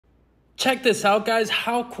Check this out, guys.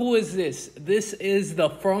 How cool is this? This is the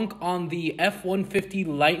frunk on the F150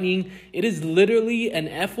 Lightning. It is literally an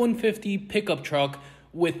F150 pickup truck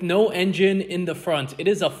with no engine in the front. It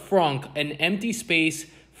is a frunk, an empty space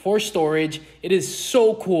for storage. It is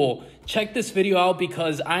so cool. Check this video out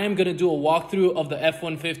because I am going to do a walkthrough of the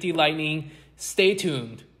F150 Lightning. Stay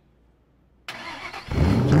tuned.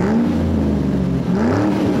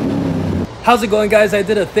 How's it going, guys? I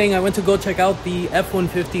did a thing. I went to go check out the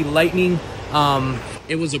F150 Lightning.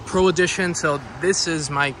 It was a Pro Edition, so this is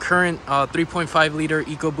my current 3.5 liter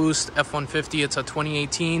Ecoboost F150. It's a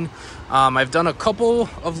 2018. I've done a couple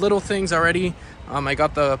of little things already. I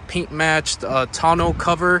got the paint matched tonneau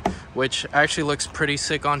cover, which actually looks pretty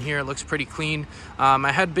sick on here. It looks pretty clean.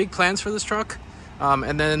 I had big plans for this truck.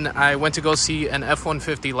 And then I went to go see an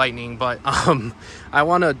F-150 Lightning, but I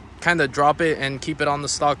want to kind of drop it and keep it on the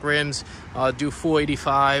stock rims, do full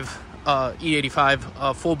 85,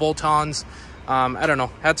 E85, full bolt-ons. I don't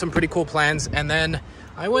know, had some pretty cool plans. And then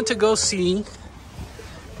I went to go see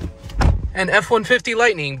an F-150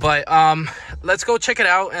 Lightning, but let's go check it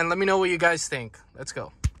out and let me know what you guys think. Let's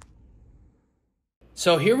go.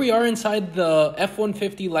 So here we are inside the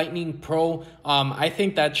F150 Lightning Pro. I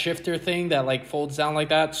think that shifter thing that like folds down like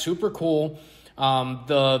that, super cool.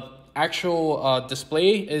 The actual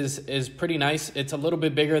display is pretty nice. It's a little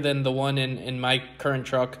bit bigger than the one in my current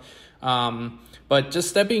truck. But just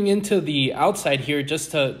stepping into the outside here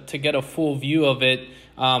just to get a full view of it,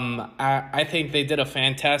 I think they did a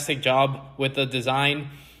fantastic job with the design.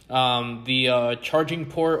 The charging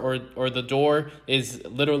port or the door is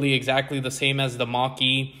literally exactly the same as the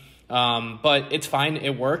Mach-E, but it's fine.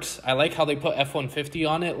 It works. I like how they put F-150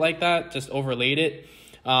 on it like that, just overlaid it.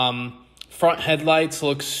 Front headlights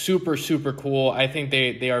look super cool. I think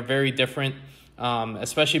they are very different,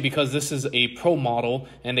 especially because this is a Pro model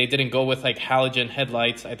and they didn't go with like halogen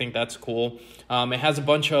headlights. I think that's cool. It has a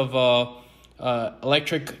bunch of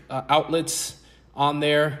electric outlets on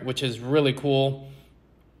there, which is really cool.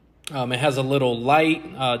 It has a little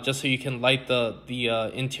light just so you can light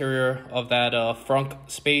the interior of that frunk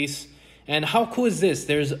space. And how cool is this?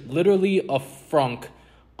 There's literally a frunk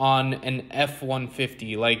on an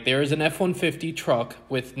F-150. Like there's an F-150 truck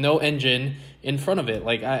with no engine in front of it.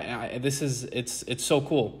 Like it's so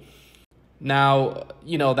cool. Now,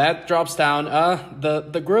 you know, that drops down.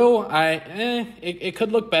 The grill, it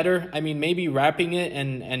could look better. I mean, maybe wrapping it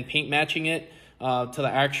and paint matching it to the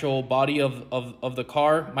actual body of the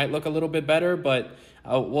car might look a little bit better, but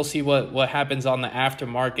we'll see what happens on the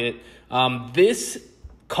aftermarket. This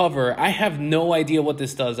cover, I have no idea what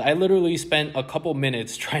this does. I literally spent a couple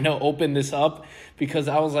minutes trying to open this up because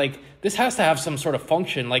I was like, this has to have some sort of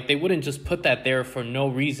function. Like they wouldn't just put that there for no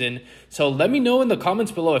reason. So let me know in the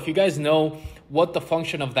comments below if you guys know what the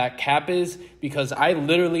function of that cap is, because I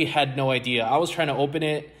literally had no idea. I was trying to open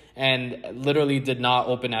it and literally did not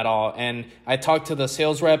open at all. And I talked to the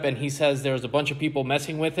sales rep and he says there was a bunch of people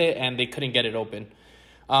messing with it and they couldn't get it open.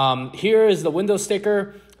 Here is the window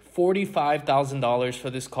sticker, $45,000 for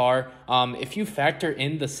this car. If you factor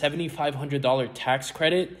in the $7,500 tax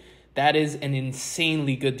credit, that is an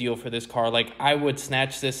insanely good deal for this car. Like I would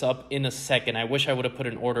snatch this up in a second. I wish I would have put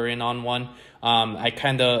an order in on one. I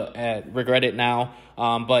kind of regret it now,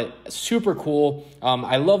 but super cool.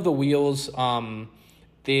 I love the wheels.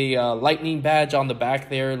 The lightning badge on the back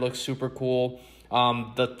there looks super cool.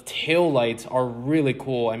 The tail lights are really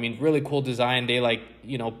cool. I mean, really cool design. They like,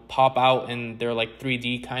 you know, pop out and they're like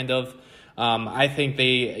 3D kind of. I think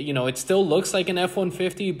they, you know, it still looks like an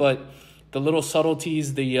F-150, but the little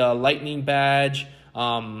subtleties, the lightning badge,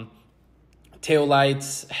 tail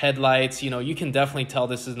lights, headlights, you know, you can definitely tell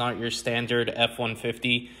this is not your standard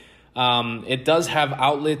F-150. It does have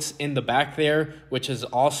outlets in the back there, which is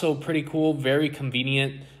also pretty cool, very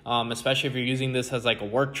convenient, especially if you're using this as like a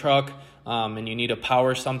work truck and you need to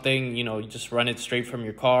power something, you know, you just run it straight from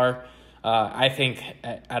your car. I think,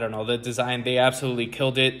 I don't know, the design, they absolutely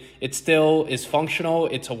killed it. It still is functional.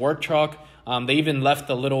 It's a work truck. They even left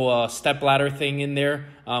the little step ladder thing in there,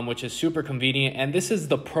 which is super convenient. And this is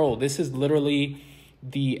the Pro. This is literally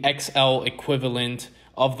the XL equivalent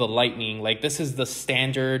of the Lightning. Like this is the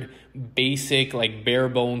standard basic like bare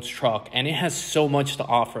bones truck, and it has so much to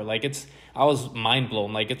offer. Like I was mind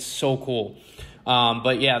blown. Like it's so cool.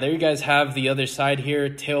 But yeah, there you guys have the other side here.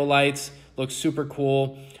 Tail lights look super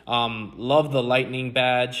cool. Love the lightning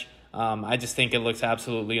badge. I just think it looks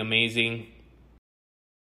absolutely amazing.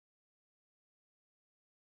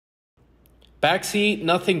 Back seat,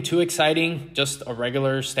 nothing too exciting, just a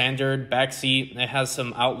regular standard back seat. It has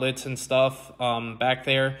some outlets and stuff back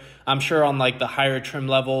there. I'm sure on like the higher trim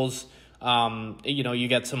levels, You know, you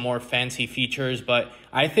get some more fancy features, but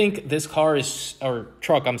I think this car is, or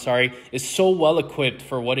truck, I'm sorry, is so well equipped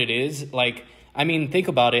for what it is. Like, I mean, think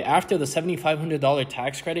about it. After the $7,500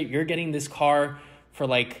 tax credit, you're getting this car for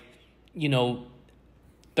like, you know,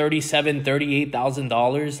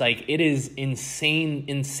 $38,000. Like, it is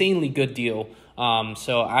insanely good deal.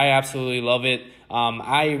 So I absolutely love it.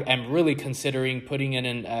 I am really considering putting it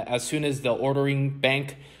in as soon as the ordering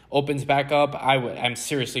bank opens back up. I'm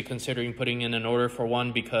seriously considering putting in an order for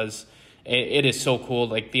one, because it is so cool.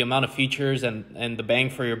 Like, the amount of features and the bang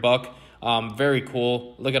for your buck. Very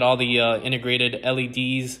cool. Look at all the integrated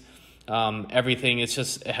LEDs, everything. It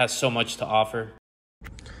has so much to offer.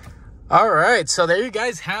 All right, so there you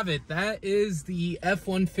guys have it. That is the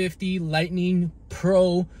F150 Lightning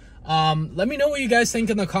Pro. Let me know what you guys think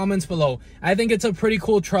in the comments below. I think it's a pretty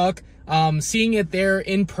cool truck. Seeing it there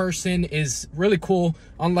in person is really cool,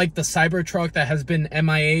 unlike the Cybertruck that has been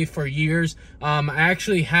MIA for years. I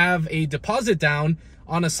actually have a deposit down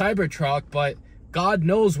on a Cybertruck, but God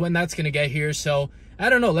knows when that's going to get here. So I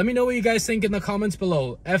don't know. Let me know what you guys think in the comments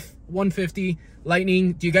below. F150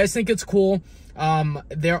 Lightning, do you guys think it's cool?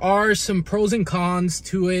 There are some pros and cons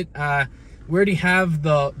to it. We already have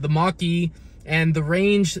the Mach-E, and the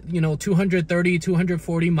range, you know, 230,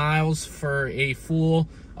 240 miles for a full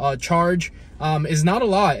charge is not a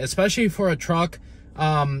lot, especially for a truck.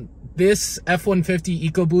 This F150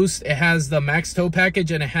 Ecoboost, it has the max tow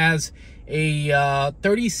package, and it has a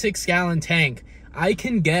 36-gallon tank. I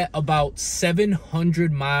can get about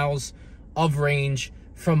 700 miles of range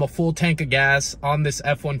from a full tank of gas on this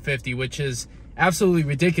F150, which is absolutely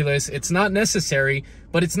ridiculous. It's not necessary,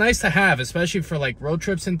 but it's nice to have, especially for like road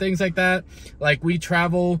trips and things like that. Like, we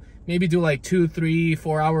travel, maybe do like 2, 3,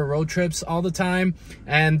 4 hour road trips all the time,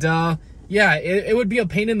 and yeah, it would be a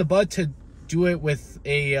pain in the butt to do it with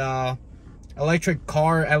a electric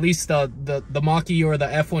car, at least the Mach-E or the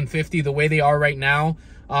F150, the way they are right now.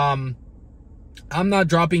 I'm not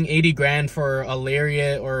dropping 80 grand for a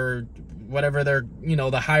Lariat or whatever they're, you know,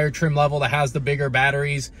 the higher trim level that has the bigger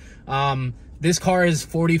batteries. This car is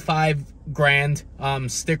 45 grand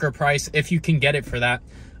sticker price if you can get it for that.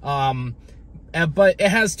 But it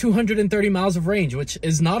has 230 miles of range, which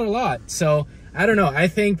is not a lot. So I don't know. I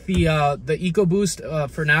think the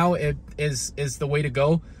Ecoboost for now is the way to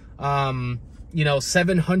go. You know,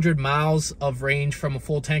 700 miles of range from a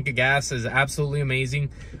full tank of gas is absolutely amazing.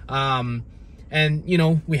 And, you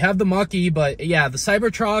know, we have the Mach-E, but yeah, the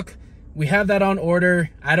Cybertruck, we have that on order.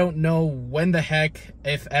 I don't know when the heck,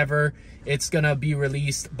 if ever, it's gonna be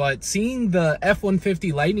released, but seeing the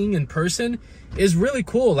F-150 Lightning in person is really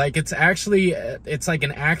cool. Like, it's actually, it's like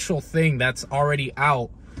an actual thing that's already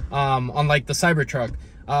out, unlike the Cybertruck.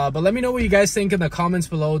 But let me know what you guys think in the comments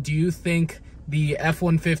below. Do you think the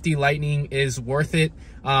F-150 Lightning is worth it?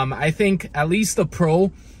 I think at least the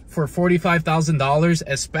Pro for $45,000,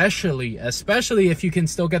 especially if you can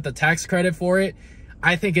still get the tax credit for it,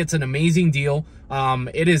 I think it's an amazing deal.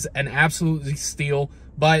 It is an absolute steal,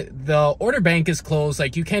 but the order bank is closed.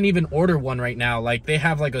 Like, you can't even order one right now. Like, they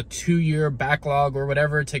have like a 2-year backlog or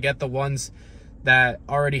whatever to get the ones that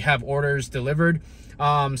already have orders delivered.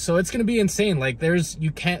 So it's gonna be insane. Like,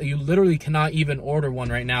 you literally cannot even order one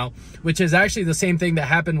right now, which is actually the same thing that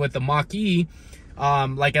happened with the Mach-E.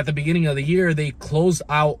 Like, at the beginning of the year, they closed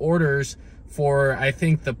out orders for, I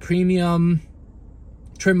think, the premium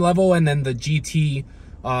trim level and then the GT,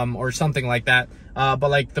 or something like that.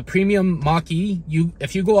 But like the premium Mach-E,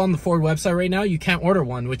 if you go on the Ford website right now, you can't order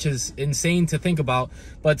one, which is insane to think about.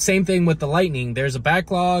 But same thing with the Lightning. There's a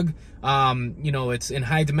backlog. You know, it's in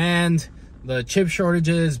high demand. The chip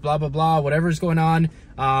shortages, blah, blah, blah, whatever's going on.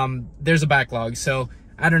 There's a backlog. So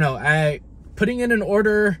I don't know. Putting in an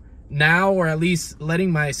order now, or at least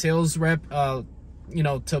letting my sales rep, you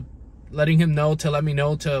know, letting him know to let me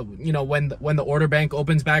know to, you know, when the order bank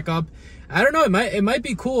opens back up. I don't know, it might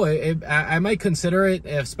be cool. I might consider it,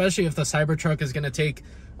 especially if the Cybertruck is going to take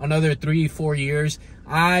another 3-4 years.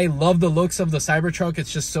 I love the looks of the Cybertruck.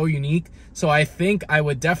 It's just so unique. So I think I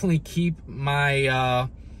would definitely keep my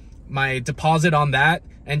my deposit on that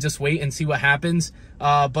and just wait and see what happens.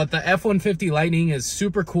 But the F-150 Lightning is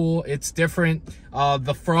super cool. It's different.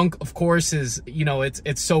 The frunk, of course, is, you know,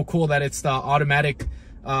 it's so cool that it's the automatic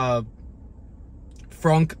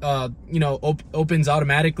frunk, you know, opens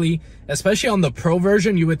automatically. Especially on the Pro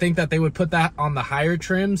version, you would think that they would put that on the higher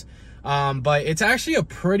trims. But it's actually a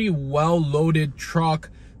pretty well-loaded truck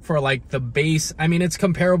for like the base. I mean, it's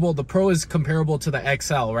comparable. The Pro is comparable to the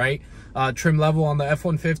XL, right? Trim level on the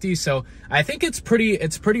F-150. So I think it's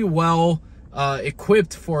pretty well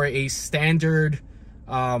equipped for a standard,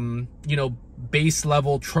 you know, base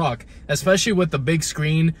level truck, especially with the big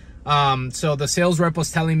screen. So the sales rep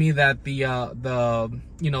was telling me that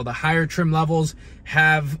the higher trim levels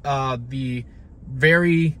have the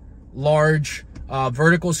very large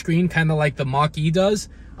vertical screen, kind of like the Mach-E does,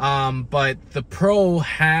 but the Pro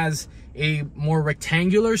has a more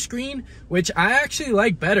rectangular screen, which I actually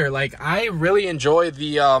like better. Like, I really enjoy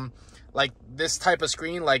the like this type of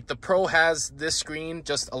screen. Like, the Pro has this screen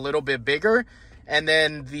just a little bit bigger, and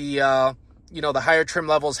then the the higher trim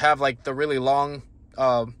levels have like the really long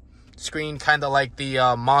screen, kind of like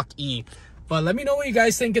the Mach-E. But let me know what you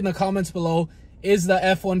guys think in the comments below. Is the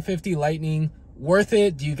F150 Lightning worth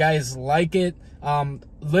it? Do you guys like it?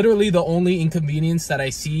 Literally the only inconvenience that I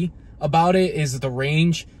see about it is the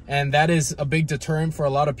range, and that is a big deterrent for a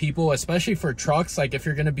lot of people, especially for trucks. Like, if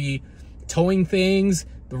you're going to be towing things,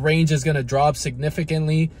 the range is going to drop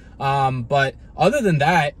significantly. But other than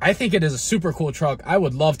that, I think it is a super cool truck. I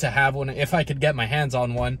would love to have one if I could get my hands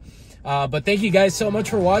on one. But thank you guys so much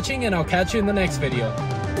for watching, and I'll catch you in the next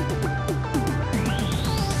video.